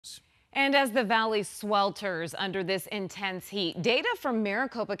And as the valley swelters under this intense heat, data from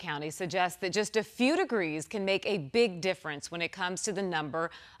Maricopa County suggests that just a few degrees can make a big difference when it comes to the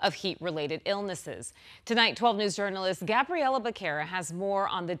number of heat-related illnesses. Tonight, 12 News journalist Gabriela Becerra has more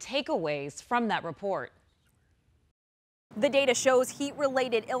on the takeaways from that report. The data shows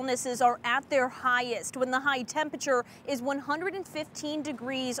heat-related illnesses are at their highest when the high temperature is 115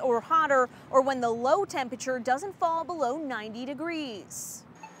 degrees or hotter, or when the low temperature doesn't fall below 90 degrees.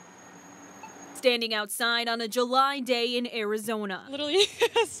 Standing outside on a July day in Arizona. Literally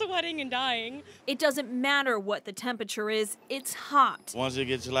sweating and dying. It doesn't matter what the temperature is, it's hot. Once it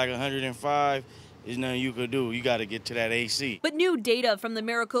gets to like 105, there's nothing you could do. You got to get to that AC. But new data from the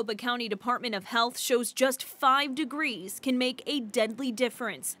Maricopa County Department of Health shows just 5 degrees can make a deadly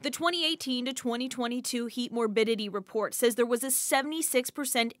difference. The 2018 to 2022 heat morbidity report says there was a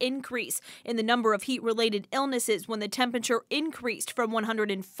 76% increase in the number of heat-related illnesses when the temperature increased from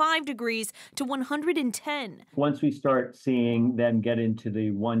 105 degrees to 110. Once we start seeing them get into the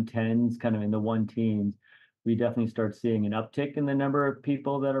 110s, kind of in the 1 teens, we definitely start seeing an uptick in the number of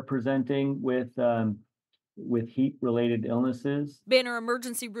people that are presenting with heat-related illnesses. Banner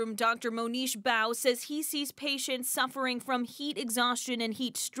Emergency Room Dr. Monish Bao says he sees patients suffering from heat exhaustion and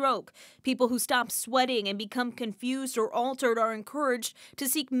heat stroke. People who stop sweating and become confused or altered are encouraged to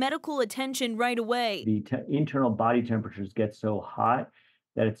seek medical attention right away. The internal body temperatures get so hot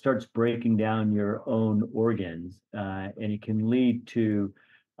that it starts breaking down your own organs, and it can lead to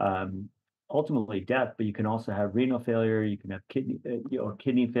ultimately death, but you can also have renal failure, you can have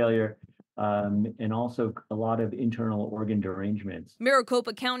kidney failure, and also a lot of internal organ derangements.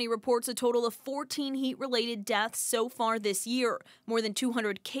 Maricopa County reports a total of 14 heat-related deaths so far this year. More than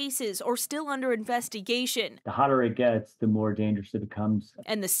 200 cases are still under investigation. The hotter it gets, the more dangerous it becomes.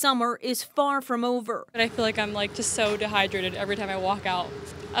 And the summer is far from over. But I feel like I'm just so dehydrated every time I walk out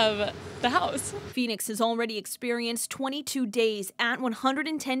of the house. Phoenix has already experienced 22 days at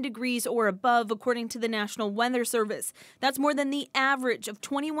 110 degrees or above, according to the National Weather Service. That's more than the average of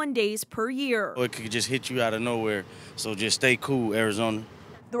 21 days per year. Or it could just hit you out of nowhere, so just stay cool, Arizona.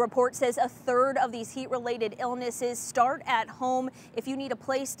 The report says a third of these heat-related illnesses start at home. If you need a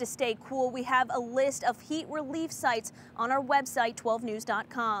place to stay cool, we have a list of heat relief sites on our website,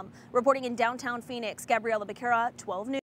 12news.com. Reporting in downtown Phoenix, Gabriela Becerra, 12 News.